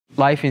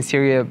Life in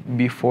Syria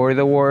before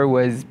the war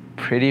was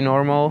pretty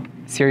normal.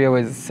 Syria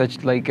was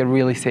such like a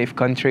really safe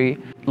country.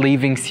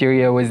 Leaving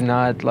Syria was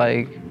not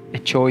like a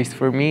choice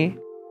for me.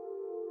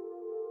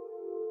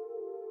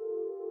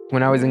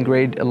 When I was in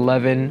grade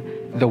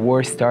 11, the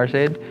war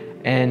started,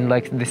 and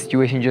like the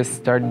situation just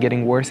started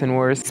getting worse and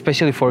worse.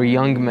 Especially for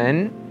young men,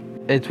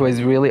 it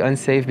was really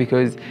unsafe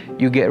because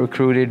you get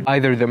recruited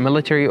either the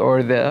military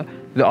or the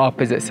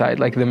opposite side,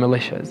 like the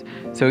militias.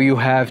 So you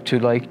have to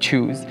like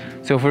choose.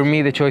 So for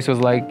me, the choice was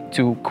like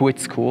to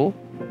quit school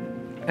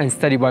and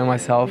study by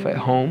myself at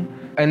home.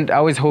 And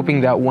I was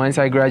hoping that once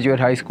I graduate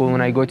high school,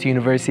 when I go to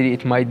university,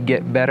 it might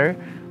get better.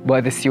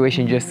 But the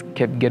situation just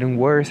kept getting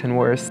worse and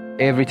worse.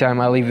 Every time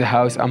I leave the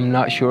house, I'm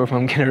not sure if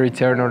I'm gonna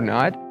return or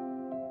not.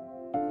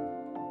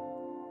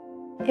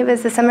 It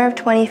was the summer of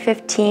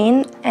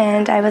 2015,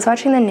 and I was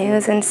watching the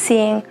news and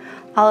seeing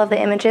all of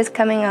the images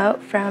coming out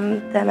from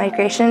the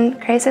migration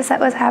crisis that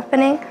was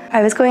happening.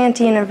 I was going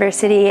into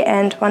university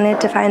and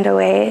wanted to find a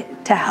way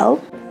to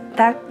help.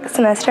 That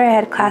semester I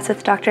had class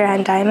with Dr.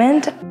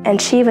 Endowment, and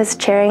she was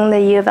chairing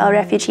the U of L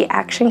Refugee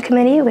Action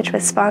Committee, which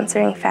was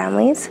sponsoring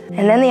families.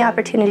 And then the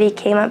opportunity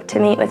came up to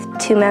meet with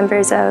 2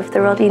 members of the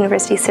World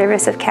University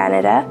Service of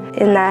Canada.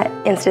 In that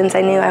instance,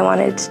 I knew I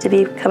wanted to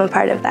become a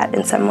part of that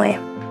in some way.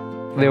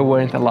 There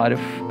weren't a lot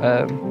of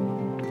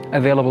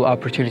available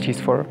opportunities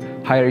for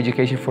higher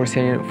education for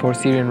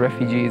Syrian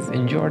refugees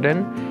in Jordan.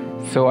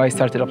 So I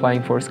started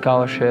applying for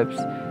scholarships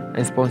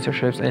and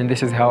sponsorships, and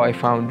this is how I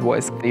found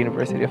WUSC, the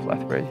University of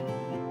Lethbridge.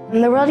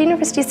 The World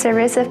University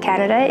Service of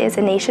Canada is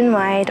a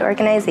nationwide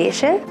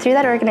organization. Through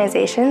that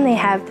organization, they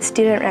have the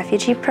Student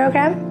Refugee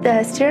Program.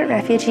 The Student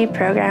Refugee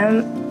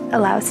Program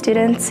allows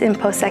students in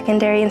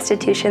post-secondary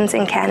institutions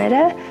in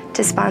Canada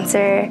to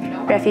sponsor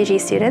refugee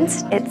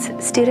students. It's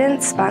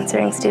students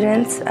sponsoring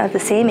students of the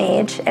same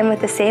age and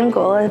with the same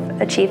goal of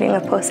achieving a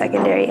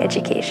post-secondary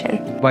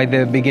education. By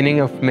the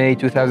beginning of May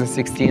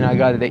 2016, I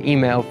got the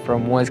email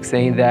from WUSC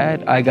saying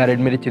that I got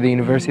admitted to the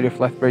University of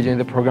Lethbridge in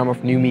the program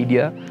of New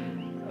Media.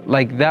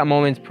 Like that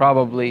moment,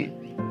 probably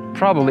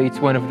it's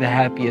one of the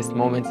happiest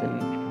moments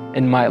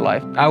in my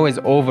life. I was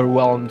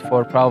overwhelmed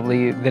for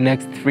probably the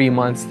next 3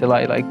 months till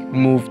I like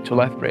moved to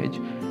Lethbridge.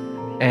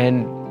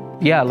 And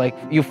yeah, like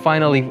you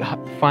finally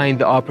find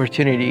the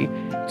opportunity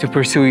to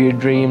pursue your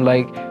dream.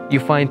 Like you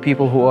find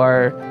people who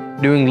are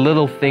doing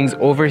little things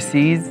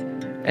overseas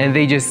and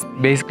they just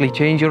basically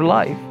change your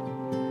life.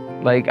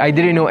 Like I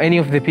didn't know any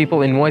of the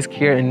people in WUSC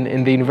here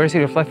in the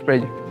University of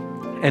Lethbridge.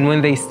 And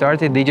when they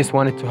started, they just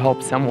wanted to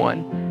help someone.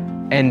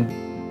 And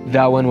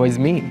that one was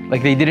me.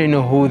 Like they didn't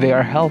know who they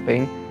are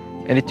helping.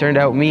 And it turned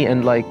out me,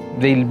 and like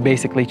they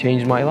basically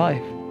changed my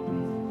life.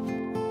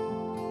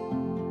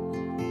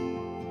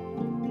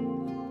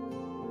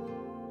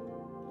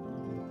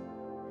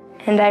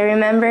 And I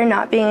remember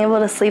not being able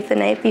to sleep the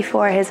night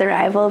before his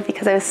arrival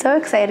because I was so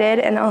excited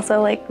and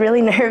also like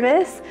really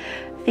nervous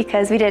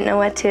because we didn't know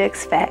what to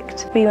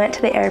expect. We went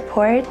to the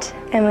airport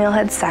and we all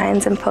had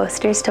signs and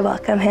posters to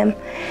welcome him.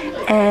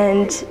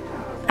 And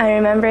I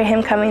remember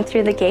him coming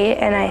through the gate,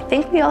 and I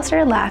think we all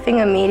started laughing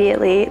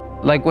immediately.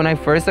 Like when I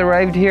first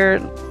arrived here,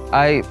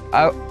 I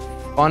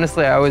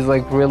honestly, I was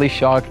like really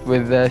shocked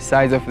with the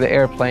size of the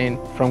airplane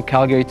from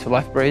Calgary to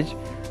Lethbridge.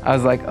 I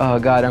was like, oh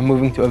God, I'm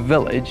moving to a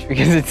village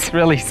because it's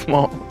really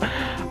small.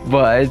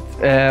 But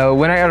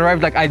when I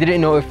arrived, like I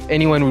didn't know if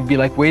anyone would be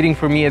like waiting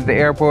for me at the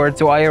airport.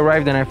 So I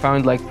arrived and I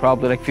found like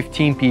probably like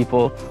 15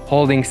 people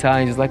holding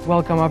signs like,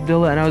 welcome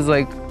Abdullah. And I was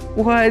like,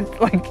 what?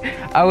 Like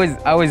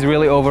I was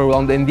really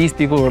overwhelmed, and these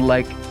people were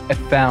like a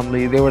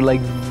family. They were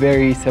like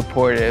very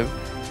supportive.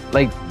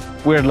 Like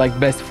we're like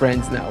best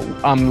friends now.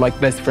 I'm like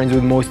best friends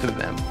with most of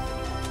them.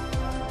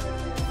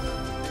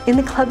 In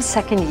the club's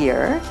second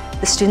year,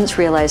 the students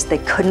realized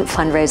they couldn't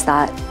fundraise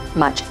that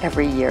much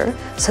every year,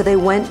 so they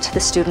went to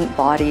the student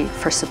body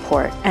for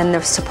support, and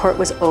the support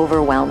was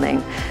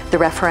overwhelming. The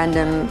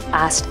referendum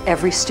asked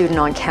every student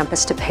on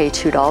campus to pay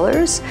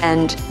 $2,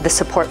 and the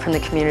support from the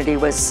community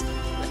was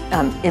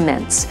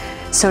immense.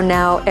 So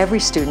now every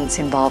student's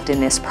involved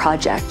in this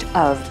project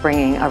of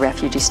bringing a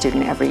refugee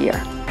student every year.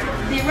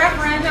 The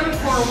referendum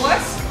for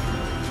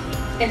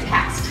WUSC, it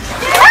passed.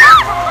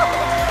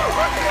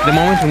 The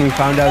moment when we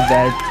found out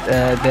that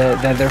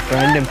the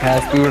referendum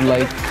passed,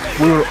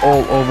 we were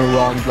all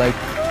overwhelmed. Like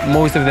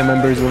most of the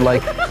members were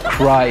like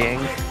crying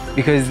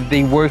because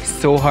they worked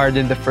so hard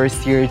in the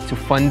first year to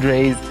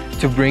fundraise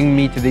to bring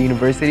me to the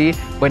university,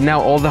 but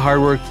now all the hard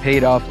work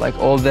paid off. Like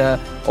all the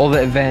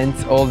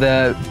events, all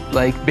the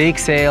like bake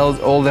sales,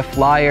 all the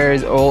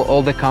flyers,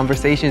 all the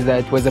conversations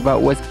that was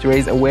about WUSC to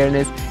raise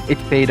awareness, it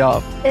paid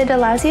off. It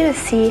allows you to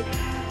see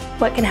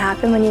what can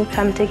happen when you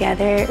come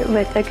together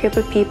with a group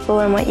of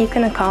people and what you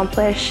can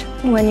accomplish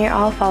when you're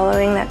all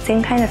following that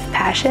same kind of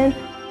passion.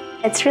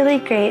 It's really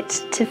great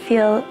to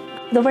feel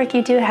the work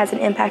you do has an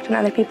impact on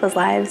other people's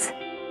lives.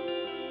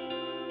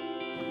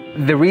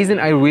 The reason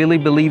I really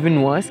believe in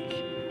WUSC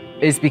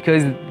is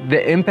because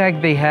the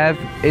impact they have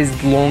is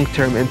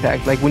long-term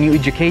impact. Like when you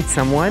educate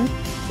someone,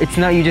 it's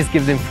not you just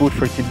give them food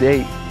for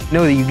today.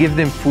 No, you give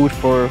them food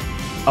for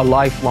a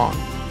lifelong.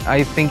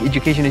 I think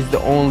education is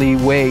the only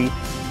way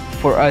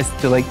for us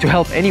to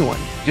help anyone.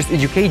 Just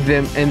educate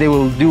them and they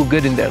will do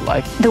good in their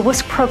life. The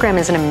WUSC program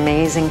is an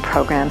amazing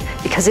program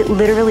because it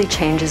literally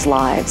changes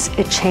lives.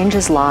 It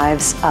changes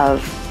lives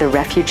of the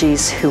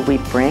refugees who we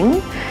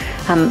bring.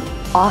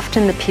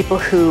 Often the people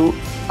who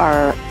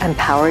are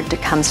empowered to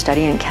come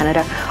study in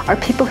Canada are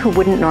people who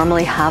wouldn't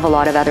normally have a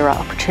lot of other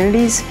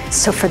opportunities.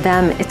 So for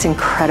them, it's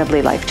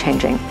incredibly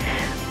life-changing.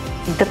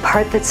 The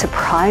part that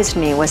surprised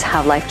me was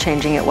how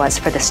life-changing it was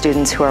for the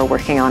students who are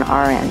working on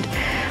our end.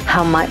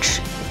 How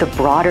much the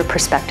broader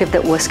perspective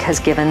that WUSC has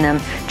given them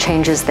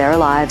changes their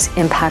lives,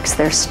 impacts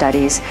their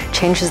studies,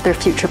 changes their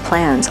future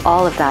plans.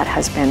 All of that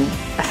has been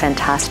a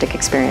fantastic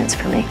experience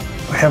for me.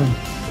 We have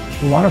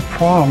a lot of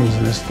problems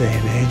in this day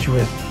and age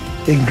with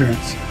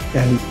ignorance,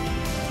 and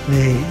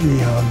the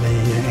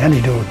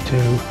antidote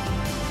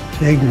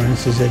to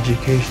ignorance is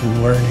education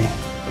and learning.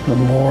 The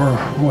more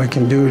we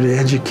can do to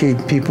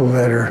educate people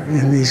that are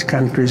in these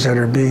countries that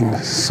are being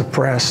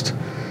suppressed,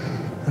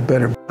 the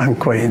better. I'm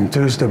quite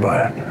enthused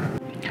about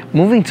it.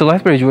 Moving to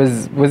Lethbridge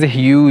was a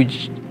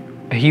huge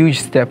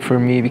step for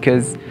me,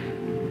 because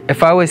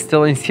if I was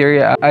still in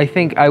Syria, I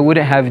think I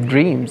wouldn't have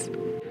dreams.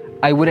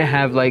 I wouldn't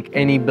have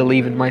any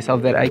belief in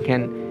myself that I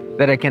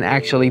can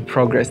actually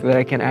progress, that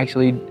I can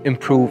actually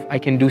improve, I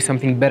can do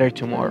something better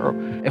tomorrow.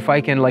 If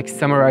I can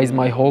summarize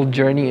my whole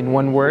journey in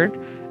one word,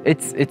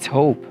 it's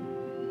hope.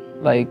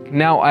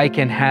 Now I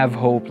can have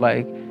hope.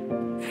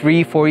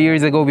 3-4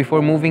 years ago,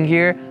 before moving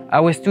here, I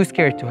was too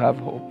scared to have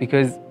hope,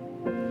 because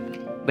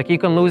you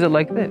can lose it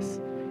like this.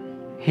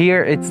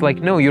 Here it's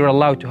no, you're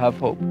allowed to have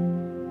hope.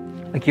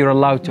 You're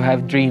allowed to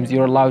have dreams.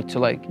 You're allowed to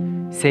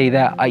say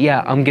that,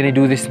 yeah, I'm gonna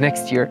do this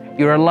next year.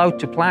 You're allowed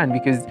to plan,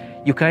 because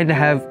you kind of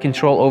have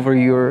control over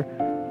your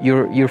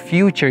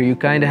future. You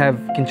kind of have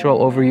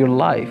control over your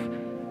life.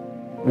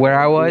 Where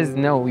I was,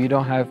 no, you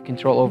don't have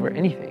control over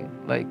anything.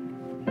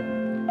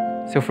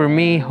 So for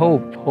me,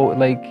 hope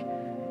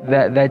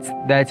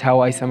that's how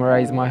I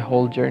summarize my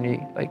whole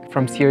journey.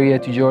 From Syria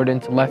to Jordan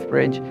to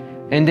Lethbridge,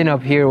 ending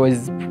up here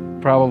was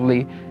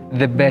probably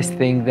the best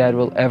thing that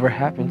will ever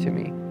happen to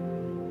me.